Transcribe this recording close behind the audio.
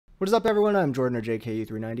What is up, everyone? I'm Jordan, or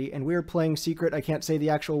JKU390, and we're playing Secret. I can't say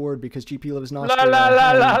the actual word because GP lives in Australia. La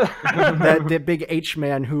la la la. That big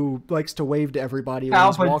H-man who likes to wave to everybody when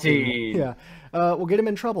he's walking. Yeah. We'll get him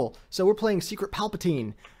in trouble. So we're playing Secret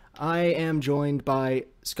Palpatine. I am joined by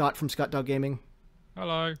Scott from ScottDogGaming.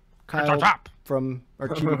 Hello. Kyle from, or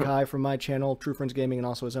Chibi Kai from my channel, TrueFriendsGaming, and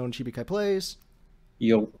also his own Chibi Kai Plays.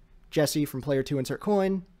 Yo. Jesse from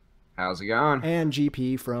PlayerTwoInsertCoin. How's it going? And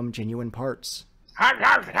GP from GeniuneParts.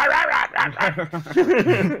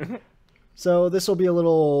 So this will be a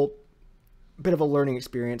little bit of a learning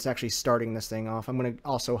experience actually starting this thing off. I'm going to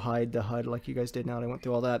also hide the HUD like you guys did now that I went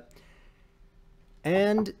through all that.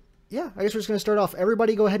 And yeah, I guess we're just going to start off.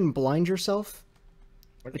 Everybody go ahead and blind yourself.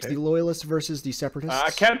 Okay. It's the Loyalists versus the Separatists.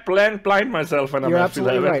 I can't blind myself when You're I'm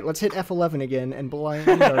absolutely F11. right. Let's hit F11 again and blind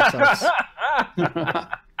ourselves.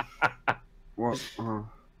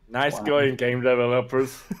 Nice going, game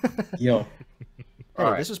developers. Yo. Hey,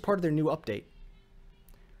 right. This is part of their new update.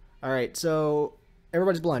 All right, so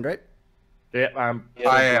everybody's blind, right? Yeah,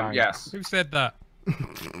 I am, yes. Who said that?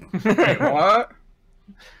 Wait, what?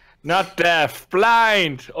 Not deaf,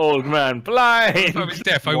 blind, old man, blind. If I was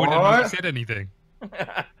deaf, I wouldn't have said anything.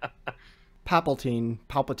 Palpatine.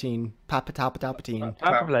 Palpatine.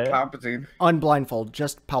 Unblindfold,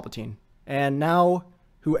 just Palpatine. And now,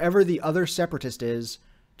 whoever the other Separatist is,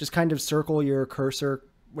 just kind of circle your cursor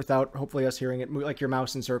without hopefully us hearing it, like your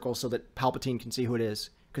mouse in circles so that Palpatine can see who it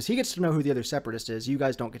is. Because he gets to know who the other Separatist is. You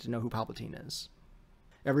guys don't get to know who Palpatine is.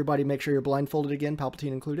 Everybody make sure you're blindfolded again,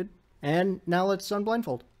 Palpatine included. And now let's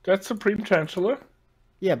unblindfold. That's Supreme Chancellor?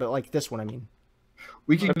 Yeah, but like this one, I mean.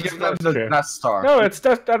 We can give them the Death Star. No, it's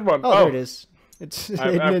that one. Oh, there it is. It's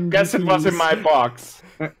I guess it was in my box.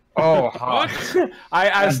 Oh, hot.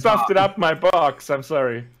 I stuffed it up my box, I'm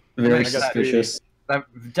sorry. Very suspicious. That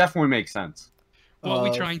definitely makes sense. What are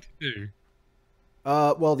we trying to do?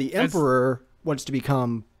 Well, the Emperor wants to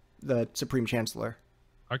become the Supreme Chancellor.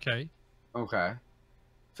 Okay. Okay.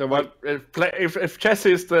 So what if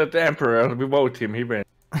Jesse is the Emperor, we vote him, he wins.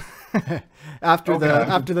 after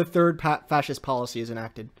the third fascist policy is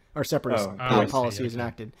enacted, or separatist policy is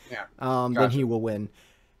enacted, then he will win.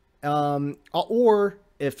 Or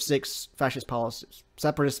if 6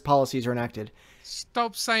 separatist policies are enacted.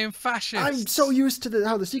 Stop saying fascist. I'm so used to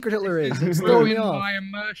how the Secret Hitler is. It's throwing me off. My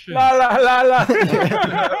immersion. La la la la.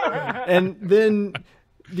 And then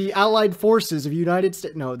the Allied forces of United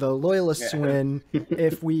States. No, the Loyalists win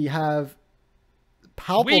if we have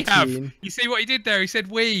Palpatine. We have. You see what he did there? He said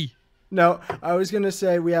we. No, I was gonna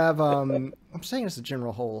say we have. I'm saying it's a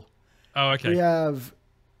general whole. Oh, okay. We have.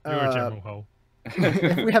 You're a general whole.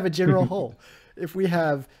 If we have a general whole. If we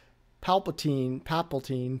have Palpatine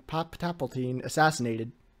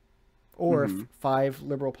assassinated, or if 5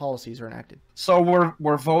 liberal policies are enacted. So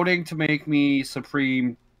we're voting to make me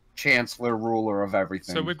Supreme Chancellor, ruler of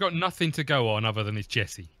everything. So we've got nothing to go on other than it's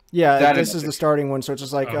Jesse. Yeah, this is the starting one, so it's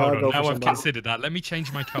just like go now for I've considered that. Let me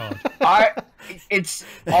change my card.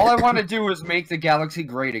 All I want to do is make the galaxy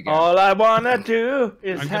great again. All I want to do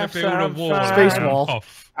is have build a wall. Space wall.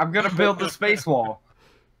 I'm gonna build the space wall.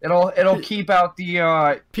 It'll keep out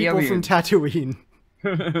the people aliens. from Tatooine.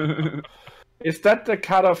 Is that the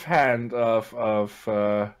cut-off hand of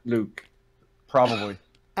Luke? Probably.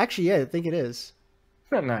 Actually, yeah, I think it is.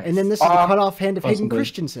 Nice. And then this is the cut-off hand of Hayden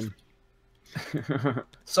Christensen.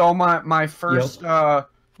 So my first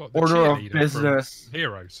order of business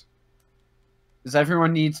heroes is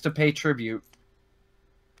everyone needs to pay tribute.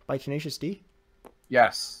 By Tenacious D?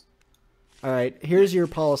 Yes. All right, here's your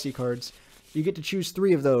policy cards. You get to choose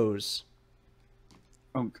 3 of those.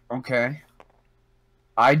 Okay.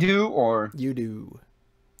 I do, or? You do.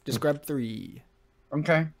 Just grab 3.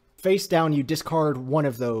 Okay. Face down, you discard one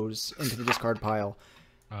of those into the discard pile.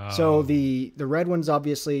 So the red ones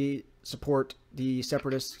obviously support the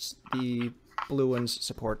Separatists. The blue ones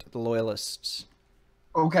support the Loyalists.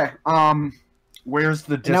 Okay. Where's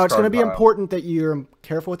the discard now it's going to be pile? important that you're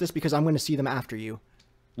careful with this because I'm going to see them after you.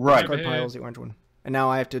 Right. Discard pile is the orange one. And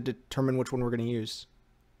now I have to determine which one we're going to use.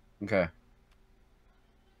 Okay.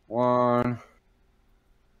 1,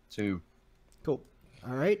 2. Cool.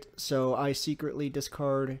 All right. So I secretly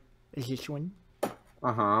discard this one.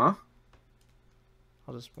 Uh-huh.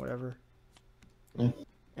 I'll just whatever.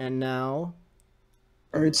 And now.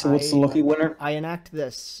 All right. So what's the lucky winner? I enact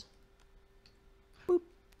this. Boop.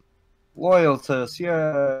 Loyalists. Yay.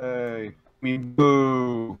 I mean,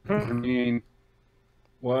 boo. I mean.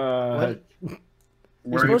 What?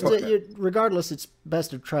 You're supposed to, regardless, it's best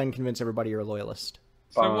to try and convince everybody you're a loyalist.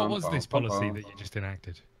 So what was this policy that you just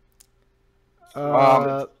enacted?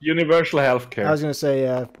 Universal healthcare. I was going to say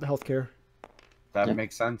healthcare. That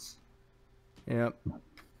makes sense. Yep.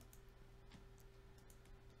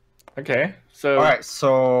 Okay, so All right,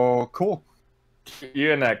 so cool.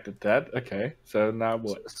 you enacted that. Okay, so now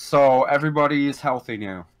what? So everybody's healthy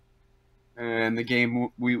now, and the game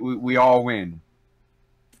we all win.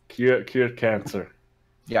 Cured cancer.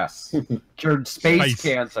 Yes, cured space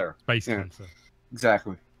cancer. Space Yeah. cancer.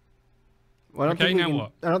 Exactly. Well, I don't Okay, think we now can,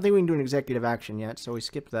 what? I don't think we can do an executive action yet, so we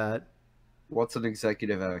skip that. What's an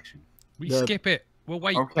executive action? We The- skip it. We'll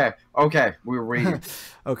wait. Okay, we were waiting.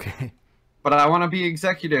 Okay. But I want to be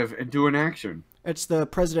executive and do an action. It's the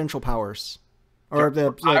presidential powers. Or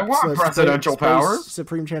I want presidential powers.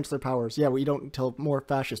 Supreme Chancellor powers. Yeah, we don't until more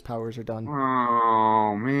fascist powers are done.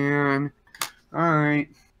 Oh man. All right.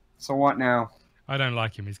 So what now? I don't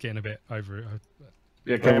like him. He's getting a bit over it.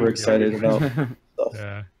 Yeah, I'm excited about stuff.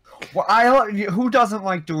 Yeah. Well, who doesn't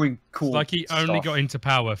like doing cool? It's like he only stuff? got into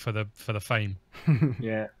power for the fame.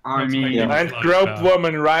 Yeah. I mean, Yeah. And groped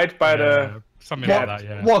woman right by the. Something Look, like that.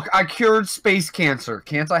 Yeah. look, I cured space cancer.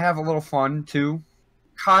 Can't I have a little fun too?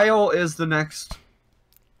 Kyle is the next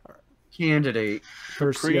candidate.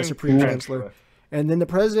 First, yeah, Supreme Chancellor. And then the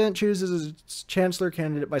president chooses a chancellor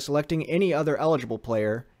candidate by selecting any other eligible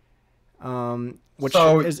player, which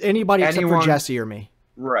So, is anybody except anyone- for Jesse or me.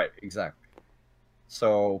 Right, exactly.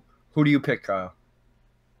 So, who do you pick, Kyle?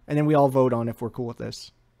 And then we all vote on if we're cool with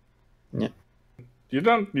this. You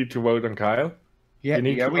don't need to vote on Kyle. Yeah, You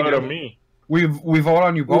need to we vote do. on me. We vote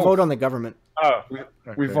on you We both. vote on the government. Oh.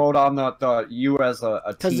 We vote on the you as a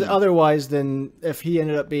Because team. otherwise, then if he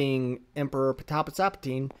ended up being Emperor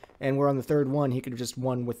Palpatine and we're on the third one, he could have just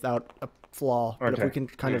won without a flaw. But if Okay. we can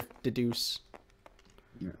kind of deduce.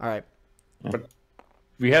 All right.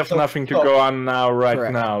 We have So- nothing to so- go on now, right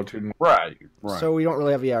Correct. now. To Right. So we don't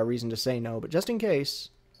really have a reason to say no, but just in case.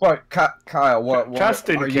 What, Kyle? What? just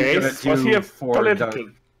in are you gonna case, was he do a for political?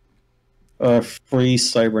 Free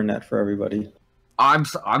cybernet for everybody. I'm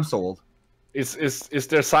sold. Is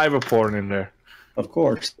there cyber porn in there? Of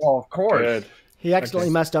course. Well, of course. Good. He accidentally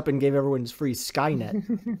messed up and gave everyone free Skynet.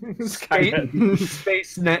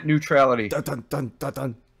 Space net neutrality. Dun, dun, dun, dun,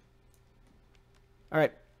 dun. All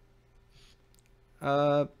right.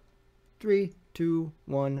 3, 2,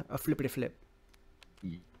 1. A flippity flip.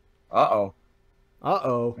 Uh-oh.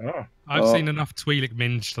 Uh-oh. Oh. I've seen enough Twi'lek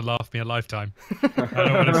minge to last me a lifetime. I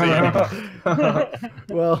don't want to see anymore.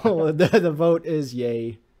 Well, the vote is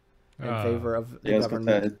yay in Ah. favor of the Yeah, let's get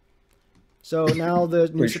government. that. So now the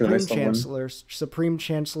new Pretty sure Supreme that's the one. Supreme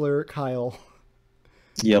Chancellor Kyle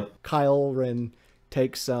Yep. Ren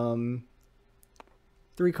takes 3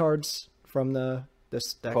 cards from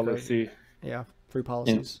this deck. right? Policy. Yeah, 3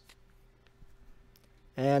 policies.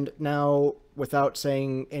 And now, without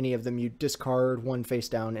saying any of them, you discard 1 face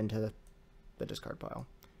down into the discard pile,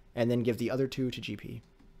 and then give the other 2 to GP.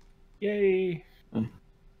 Yay.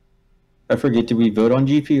 I forget, did we vote on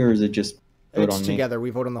GP or is it just vote It's on me? together. We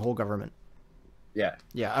vote on the whole government. Yeah.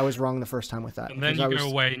 Yeah, I was wrong the first time with that. And then because you I go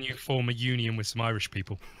was- away and you form a union with some Irish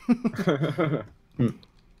people.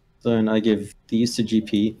 Then I give these to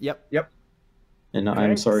GP, Yep. and I'm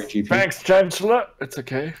Thanks. sorry, GP. Thanks, Chancellor. It's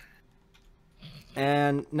okay.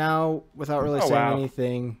 And now, without really Oh, saying wow.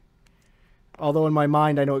 anything, although in my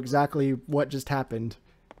mind I know exactly what just happened.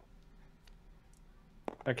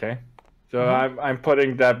 Okay. So I'm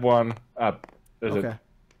putting that one up. Is Okay.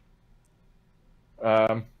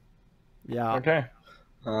 it? Yeah. Okay.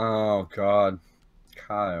 Oh, God.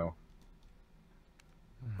 Kyle.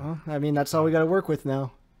 Well, I mean, that's all we got to work with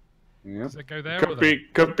now. Yep. Does it go there or Could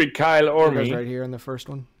there? be Kyle or It goes me. right here in the first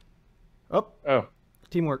one. Oh, Oh,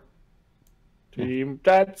 teamwork. team.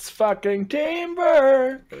 That's fucking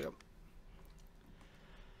teamwork.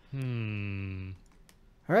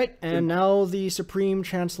 All right, and now the Supreme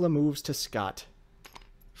Chancellor moves to Scott.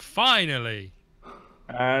 Finally!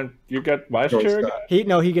 And you got vice Go, chair. Scott.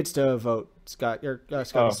 He gets to vote. Scott, Scott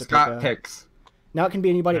gets to Scott pick. picks. Now it can be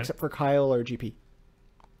anybody Right. except for Kyle or GP.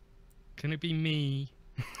 Can it be me?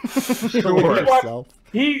 Sure. Yourself.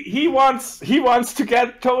 He wants to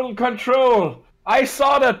get total control. I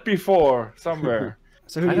saw that before somewhere.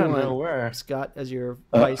 So who I do you don't know want? where. Scott as your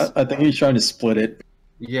vice. I think he's trying to split it.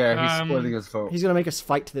 Yeah, he's Um, splitting his vote. He's gonna make us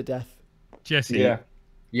fight to the death. Jesse. Yeah.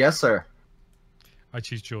 Yes, sir. I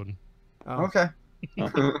choose Jordan. Oh. Okay. No,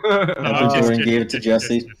 Jordan gave it to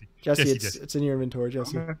Jesse. Jesse, Jesse. it's in your inventory,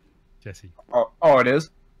 Jesse. Jesse. Oh, it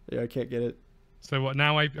is? Yeah, I can't get it. So what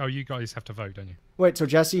now? Oh, you guys have to vote, don't you? Wait, so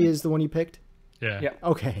Jesse is the one you picked? Yeah. Yeah.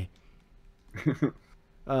 Okay.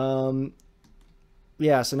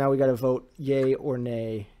 Yeah, so now we got to vote yay or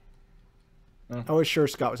nay. I was sure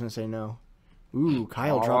Scott was going to say no. Ooh,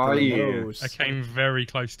 Kyle dropped the yeah. nose. I came very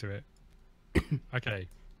close to it. Okay.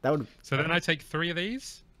 That would. So then I take 3 of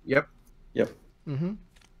these. Yep. Yep. Mm-hmm.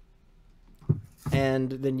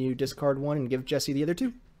 and then you discard one and give Jesse the other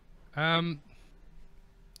two.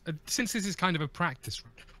 Since this is kind of a practice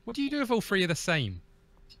run, what do you do if all three are the same?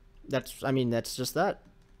 That's just that.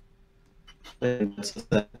 I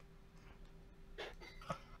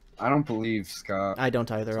don't believe Scott. I don't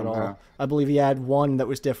either at all. Somehow. I believe he had one that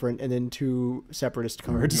was different and then two separatist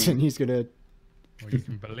cards, and he's gonna. Well, you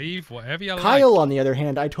can believe whatever you like. Kyle, on the other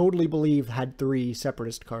hand, I totally believe had 3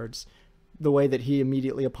 separatist cards. The way that he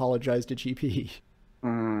immediately apologized to GP.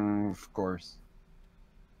 Of course.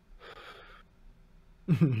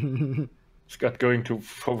 Scott going to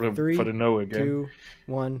for the no again. 2,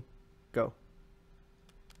 1, go.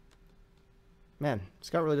 Man,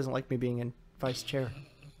 Scott really doesn't like me being in vice chair.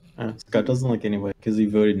 Scott doesn't like anyway because he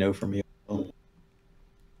voted no for me.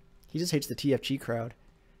 He just hates the TFG crowd.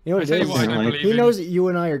 You know what I it tell you is? what I don't believe He in. knows that you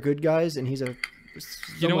and I are good guys, and he's a.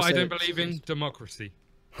 You know what I someone don't said believe in? Democracy.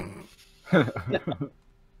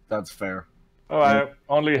 That's fair. Oh, I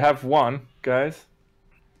only have one, guys.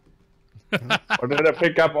 Or did I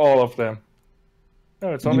pick up all of them?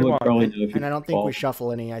 No, it's only You would one. probably know if And I don't think we fall.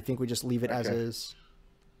 shuffle any. I think we just leave it as Okay. is.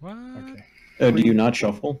 What? Okay. Oh, do you not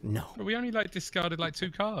shuffle? No. But we only discarded 2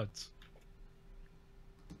 cards.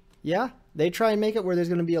 Yeah, they try and make it where there's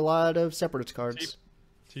going to be a lot of separatist cards.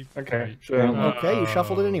 Cheap. Okay, Right. so Okay, you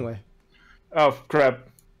shuffled it anyway. oh crap,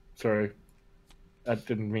 sorry, I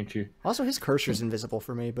didn't mean to. Also, his cursor's invisible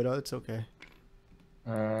for me, but it's okay.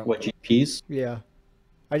 What, GPs? Yeah.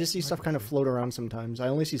 I just see stuff kind of float around sometimes. I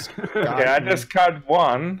only see Okay, I discard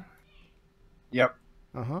one. Yep.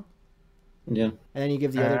 Uh-huh. Yeah. And then you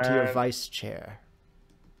give the other to your And- vice chair.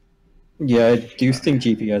 Yeah, I do think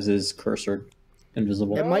GP has his cursor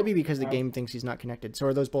invisible. It might be because the game thinks he's not connected. So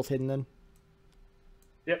are those both hidden then?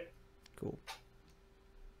 Yep. Cool.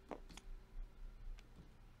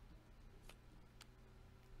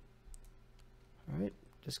 Alright,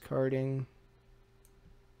 discarding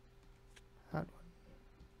that one.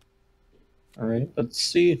 Alright, let's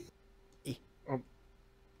see.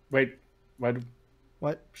 Wait, why?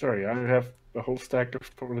 What? Sorry, I have a whole stack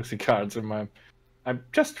of policy cards in my. I'm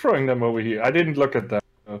just throwing them over here. I didn't look at them.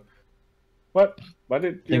 So. What? Why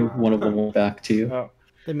did I think one of them went back to you. Oh,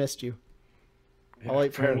 They missed you. I'll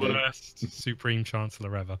wait for him to- apparently. Worst Supreme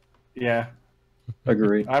Chancellor ever. Yeah,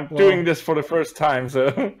 Agreed. I'm Well- doing this for the first time,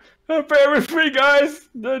 so bear with me, guys.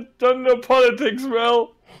 I don't know politics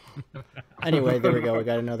well. Anyway, there we go. We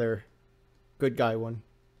got another good guy one.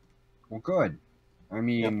 Well, good. I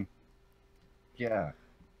mean, yeah.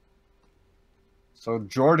 So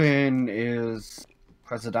Jordan is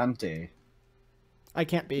Presidente. I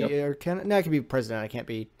can't be, Yep. or can no, I can be president. I can't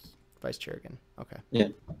be vice chair again. Okay. Yeah.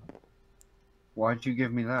 Why'd you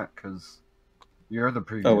give me that? Because you're the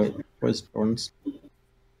previous. Oh, wait. Where's Jordan's?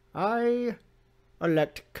 I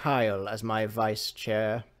elect Kyle as my vice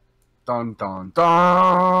chair. Dun dun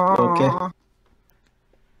dun. Okay.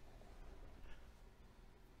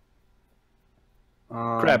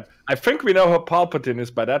 Crap. I think we know how Palpatine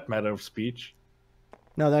is by that matter of speech.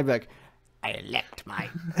 No, they'd be like, I elect my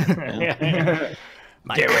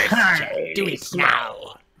my Do it. vice chair. Do it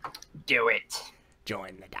now. Do it.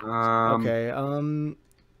 Join the dots. Okay. Okay.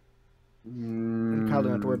 Kyle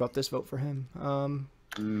don't have to worry about this vote for him. Oh,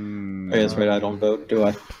 yeah, that's right. I don't vote, do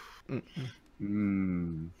I?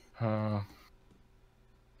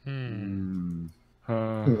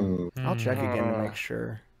 I'll check again to make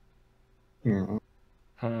sure.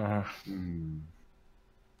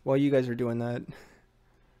 While you guys are doing that.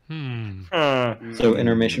 So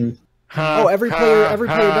intermission. Oh, every player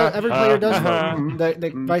does vote.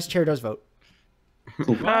 The vice chair does vote.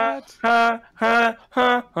 Cool. What? Oh,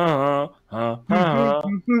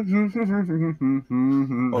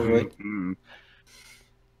 wait.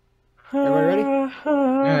 Everybody ready?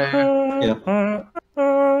 Yeah.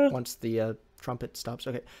 Once the trumpet stops.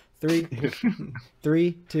 Okay. 3,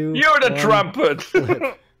 3, 2. You're the 1. trumpet.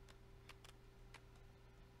 Flip.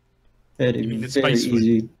 Very, mean the very space one?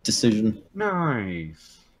 easy decision.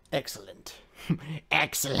 Nice. Excellent.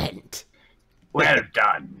 Excellent. Well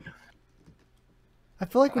done. I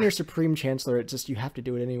feel like when you're Supreme Chancellor, it's just you have to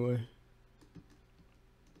do it anyway.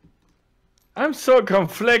 I'm so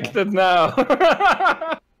conflicted now.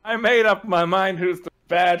 I made up my mind who's the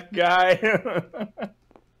bad guy.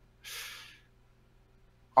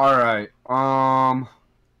 All right.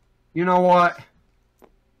 You know what?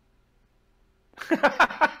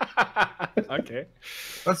 Okay.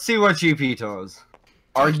 Let's see what GP does.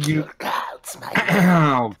 Are you?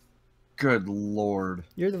 Oh, good lord.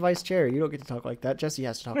 You're the vice chair. You don't get to talk like that. Jesse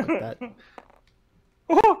has to talk like that.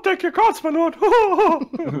 Oh, take your cards, my lord. Oh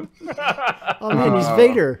man, he's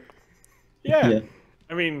Vader. Yeah. Yeah.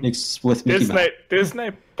 I mean, It's with Mickey Mouse.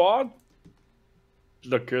 Disney bought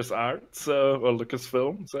LucasArts or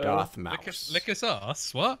Lucasfilm. So. Darth Mouse. Lick us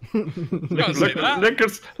ass? What? You can't say that.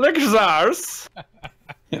 LucasArts.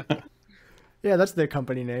 Yeah, that's their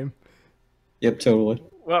company name. Yep, totally.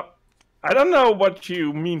 Well, I don't know what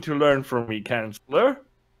you mean to learn from me, Chancellor.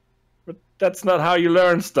 But that's not how you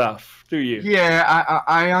learn stuff, do you? Yeah,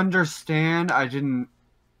 I understand. I didn't.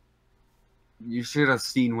 You should have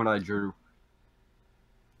seen what I drew.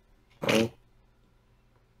 Oh,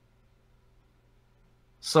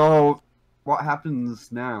 So, what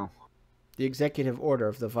happens now? The executive order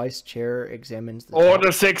of the vice chair examines the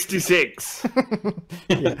Order 66.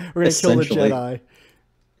 Yeah, we're gonna kill the Essentially. Jedi.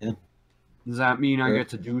 Does that mean I get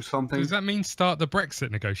to do something? Does that mean start the Brexit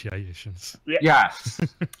negotiations? Yes.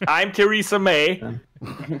 I'm Theresa May. God,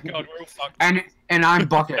 we're all fucked. and I'm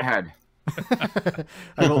Buckethead.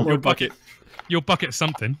 I vote Your Lord bucket. Your bucket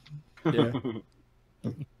something. Yeah.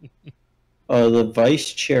 the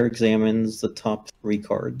vice chair examines the top 3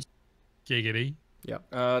 cards. Giggity.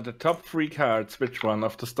 The top 3 cards. Which one?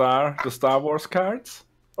 Of the Star Wars cards,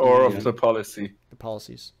 or Yeah. of the policy? The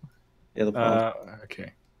policies. Yeah, the palm.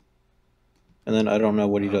 Okay. And then I don't know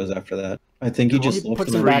what he does after that. I think he just He left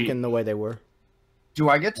puts them. them back in the way they were. Do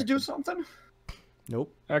I get to do something?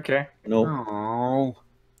 Nope. Okay. Nope. Oh,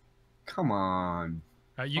 come on.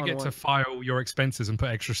 You On get one. to file your expenses and put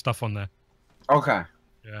extra stuff on there. Okay.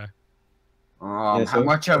 Yeah. Yeah, How so-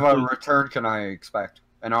 much of a return can I expect?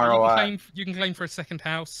 An You can, ROI? you can claim for a second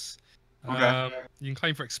house. Okay. You can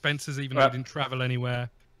claim for expenses even though you didn't travel anywhere.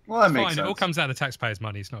 Well, that It's makes fine. sense. It all comes out of taxpayers'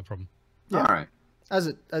 money. It's not a problem. Yeah. All right.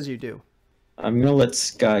 As you do. I'm gonna let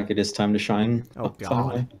Scott get his time to shine. Oh, up God.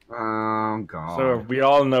 finally. Oh God. So we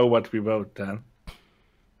all know what we vote then.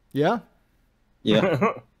 Yeah.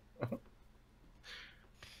 Yeah,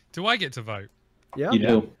 Do I get to vote? Yeah. you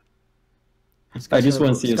do. Scott's I just gonna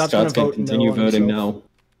want vote- to see if Scott's Scott's gonna gonna vote continue no on voting himself.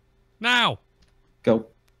 Now. no. Go.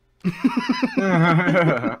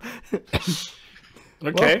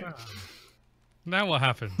 Okay. Now what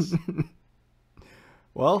happens?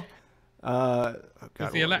 Well,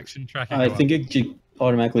 Does the election tracking I go think it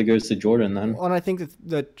automatically goes to Jordan then. Well, and I think that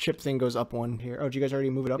the chip thing goes up one here. Oh, did you guys already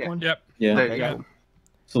move it up Yeah. one? up? Yep. Yeah. There you Yeah. go.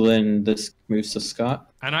 So then this moves to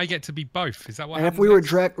Scott. And I get to be both. Is that what And if happens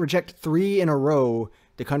we next? reject 3 in a row,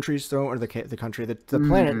 the country's thrown, or the country, the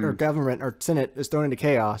planet or government or Senate is thrown into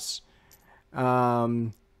chaos.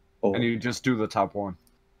 Oh, And you just do the top one.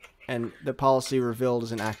 And the policy revealed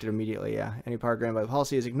is enacted immediately, yeah. Any power granted by the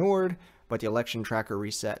policy is ignored, but the election tracker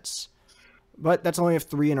resets. But that's only if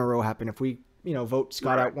 3 in a row happen. If we, vote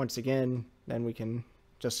Scott out once again, then we can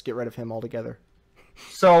just get rid of him altogether.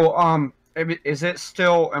 So, is it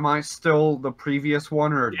still? Am I still the previous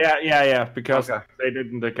one, or? Yeah. Because Okay. they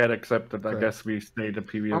didn't get accepted. I Correct. guess we stay the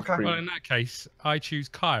previous. Okay. three. Well, in that case, I choose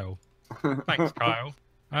Kyle. Thanks, Kyle.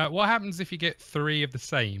 What happens if you get 3 of the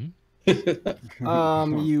same?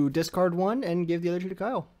 You discard 1 and give the other 2 to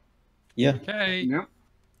Kyle. yeah. Okay. Yep.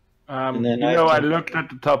 And then I I- looked at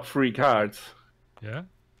the top 3 cards. Yeah.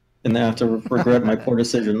 And then I have to regret my poor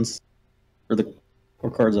decisions for the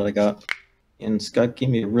poor cards that I got. And Scott gave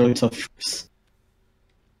me a really tough choice.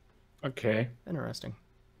 Okay. Interesting.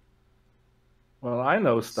 Well, I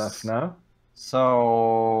know stuff now.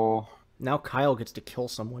 So, Now Kyle gets to kill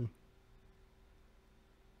someone.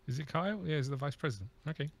 Is it Kyle? Yeah, he's the vice president.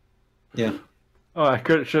 Okay. Yeah. Oh, I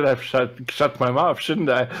should have shut my mouth, shouldn't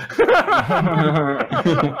I?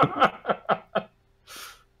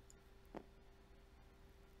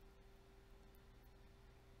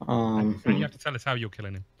 But you have to tell us how you're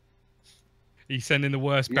killing him. He's sending the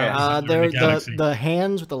worst bounty Uh, hunter in there, the galaxy. the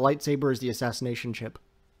hands with the lightsaber is the assassination chip.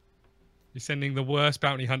 You're sending the worst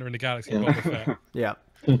bounty hunter in the galaxy. Yeah. Boba Fett. Yeah.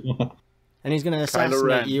 And he's going to assassinate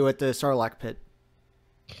Ren. you at the Sarlacc pit.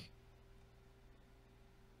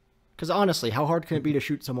 Because honestly, how hard can it be to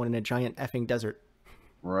shoot someone in a giant effing desert?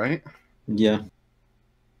 right? yeah.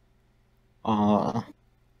 Oh,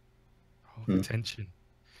 the tension.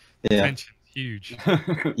 Yeah. Tension's huge.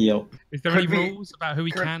 Yep. Is there Could any be- rules about who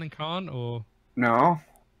he could- can and can't, or No.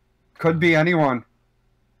 Could be anyone.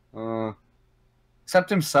 Except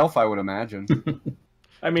himself, I would imagine.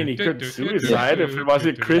 I mean, he could suicide if he was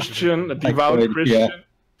a Christian, a I devout could, Christian.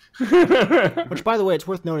 Which, by the way, it's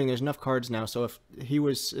worth noting there's enough cards now, so if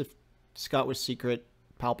Scott was Secret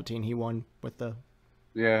Palpatine, he won with the...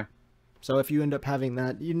 Yeah. So if you end up having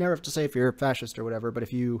that, you never have to say if you're a fascist or whatever, but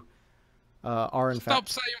if you are in stop fact...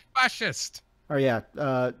 saying fascist? Or yeah,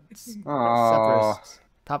 Oh. Separatists.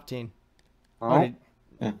 Palpatine. Oh.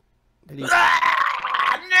 Did he...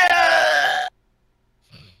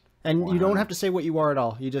 And you don't have to say what you are at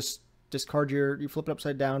all. You just discard you flip it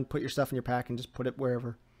upside down, put your stuff in your pack, and just put it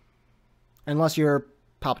wherever. Unless you're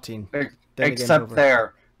Palpatine. Ex- Then again, Except over.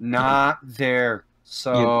 there. Not there.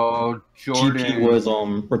 So, Jordan... GP was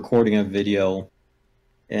recording a video,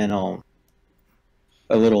 and a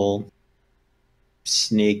little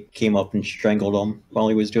snake came up and strangled him while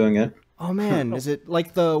he was doing it. Oh man, is it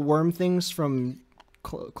like the worm things from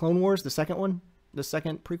Clone Wars, the second one? The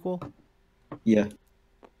second prequel? Yeah.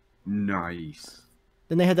 Nice.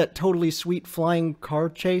 Then they had that totally sweet flying car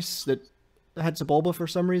chase that had Sebulba for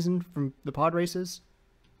some reason from the pod races.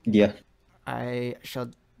 Yeah. I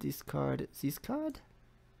shall discard this card.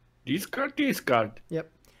 Discard.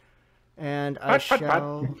 Yep. And I Pat, pat,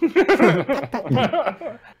 shall...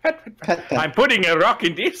 I'm putting a rock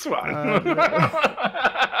in this one. and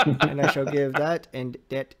I shall give that and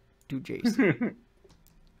that to Jason.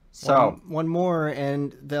 So, One more,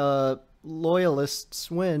 and the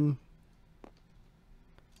Loyalists win.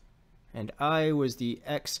 And I was the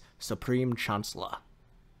ex-Supreme Chancellor.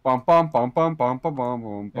 bum bum bum bum bum bum bum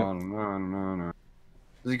bum bum. No.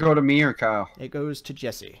 Does it go to me or Kyle? It goes to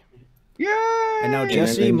Jesse. Yay! And now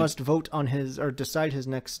Jesse then- must vote on his, or decide his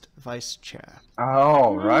next vice chair.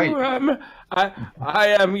 Oh, right. I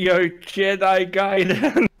am your Jedi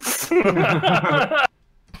guidance.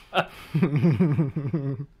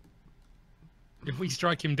 If we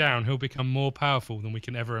strike him down, he'll become more powerful than we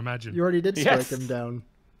can ever imagine. You already did strike Yes. him down.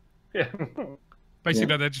 Yeah.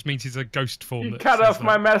 Basically, that just means he's a ghost form. You that cut says, off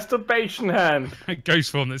my masturbation hand. a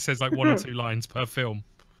ghost form that says like 1 or 2 lines per film.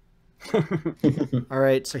 All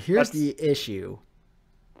right, so here's the issue.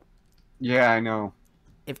 Yeah, I know.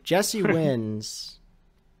 If Jesse wins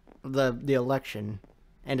the election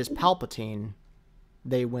and is Palpatine,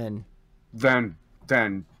 they win. Then,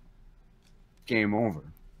 game over.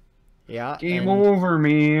 Yeah. Game and- over,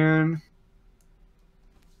 man.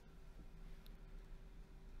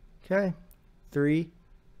 Okay. 3,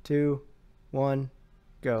 2, 1,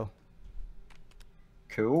 go.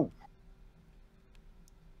 Cool.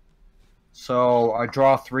 So, I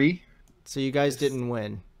draw 3. So you guys didn't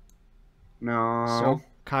win. No. So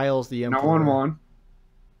Kyle's the emperor. No one won.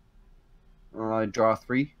 I draw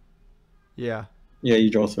 3. Yeah. Yeah, you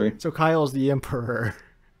draw 3. So Kyle's the emperor.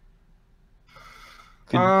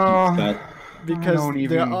 Good Oh. Scott. Because don't the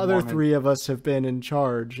even other wanna- 3 of us have been in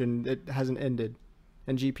charge and it hasn't ended.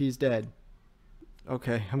 And GP's dead.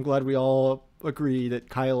 Okay, I'm glad we all agree that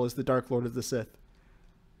Kyle is the Dark Lord of the Sith.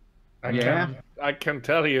 Yeah. I can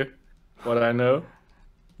tell you what I know.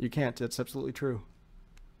 You can't, it's absolutely true.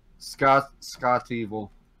 Scott's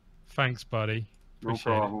evil. Thanks, buddy. No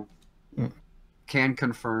Appreciate it. problem. Mm. Can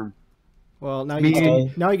confirm. Well, now,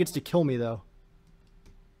 Me- now he gets to kill me, though.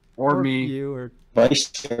 Or me. You, or... Vice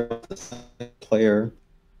chair of the Senate player,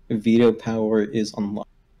 veto power is unlocked.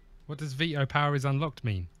 What does veto power is unlocked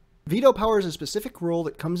mean? Veto power is a specific rule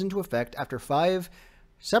that comes into effect after 5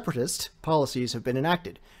 separatist policies have been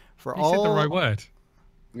enacted. For You all... said the right word.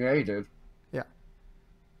 Yeah, he did.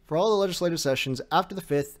 For all the legislative sessions after the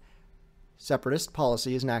 5th separatist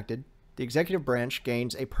policy is enacted, the executive branch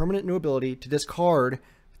gains a permanent new ability to discard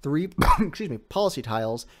 3 policy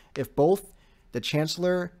tiles if both the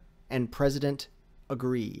Chancellor and President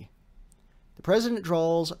agree. The President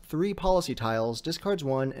draws 3 policy tiles, discards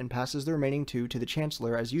 1, and passes the remaining 2 to the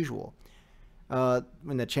Chancellor as usual. And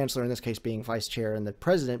the Chancellor in this case being Vice Chair and the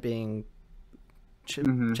President being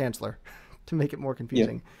Chancellor, to make it more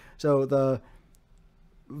confusing. So the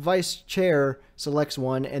Vice Chair selects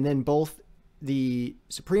 1, and then both the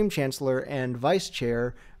Supreme Chancellor and Vice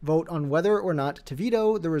Chair vote on whether or not to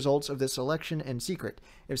veto the results of this election in secret.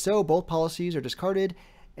 If so, both policies are discarded,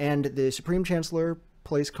 and the Supreme Chancellor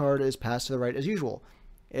place card is passed to the right as usual.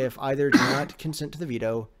 If either do not consent to the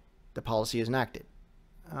veto, the policy is enacted.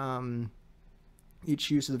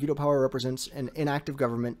 Each use of the veto power represents an inactive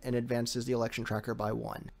government and advances the election tracker by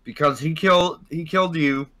 1. Because he killed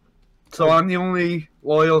you, so I'm the only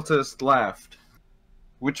loyalist left.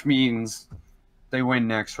 Which means they win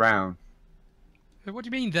next round. What do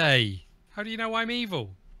you mean they? How do you know I'm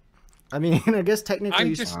evil? I mean, I guess technically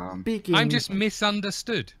I'm just- speaking, I'm just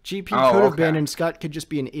misunderstood. GP Oh, could have okay. been, and Scott could just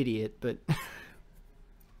be an idiot, but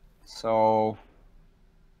So...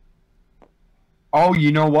 Oh,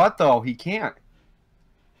 you know what, though? He can't.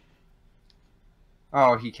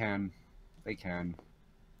 Oh, he can. They can.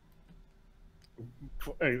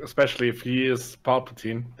 Especially if he is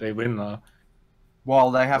Palpatine, they win now.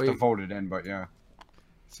 Well, they have to Wait. vote it in, but yeah.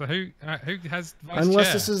 So who has vice unless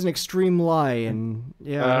chair? this is an extreme lie, and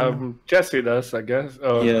yeah, Jesse does, I guess.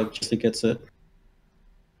 Oh, Yeah, Jesse gets it.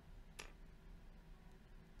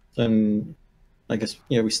 Then, I guess,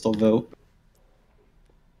 yeah, we still vote.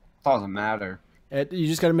 Doesn't matter. you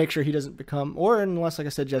just got to make sure he doesn't become, or unless, like I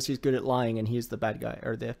said, Jesse's good at lying and he's the bad guy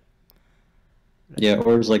or the Yeah,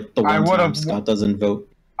 or it's like the I one time would've Scott doesn't vote.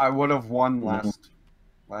 I would have won last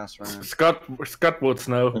round. Scott votes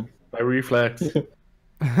no by reflex.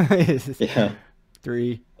 Yeah.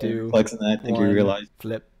 3, 2, Flexing that, I think you 1, realize.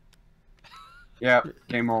 flip. Yeah,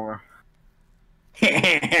 game over.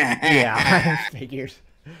 Yeah, I figured.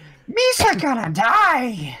 Misa gonna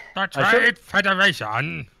die! The Trade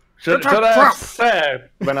Federation. Should I have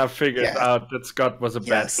said when I figured out that Scott was a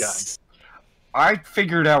bad guy? I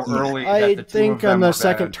figured out early that I the two think of them on the were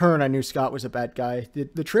second bad. turn I knew Scott was a bad guy.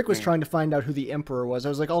 The trick was trying to find out who the Emperor was. I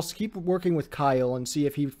was like, I'll keep working with Kyle and see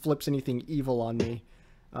if he flips anything evil on me.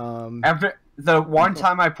 After the one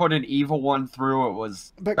time I put an evil one through, it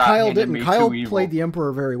was. But Scott Kyle handed didn't. me Kyle two evil. played the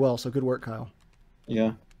Emperor very well, so good work, Kyle.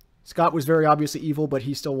 Yeah. Scott was very obviously evil, but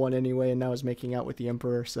he still won anyway, and now is making out with the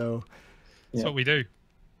Emperor, so... That's what we do.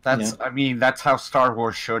 That's. I mean, that's how Star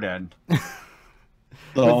Wars should end.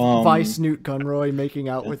 The, With Vice Newt Gunroy making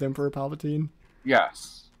out with Emperor Palpatine.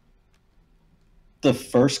 Yes. the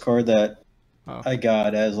first card that Oh. I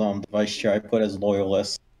got as the vice chair, I put as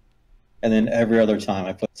loyalist. And then every other time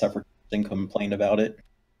I put separatist and complained about it.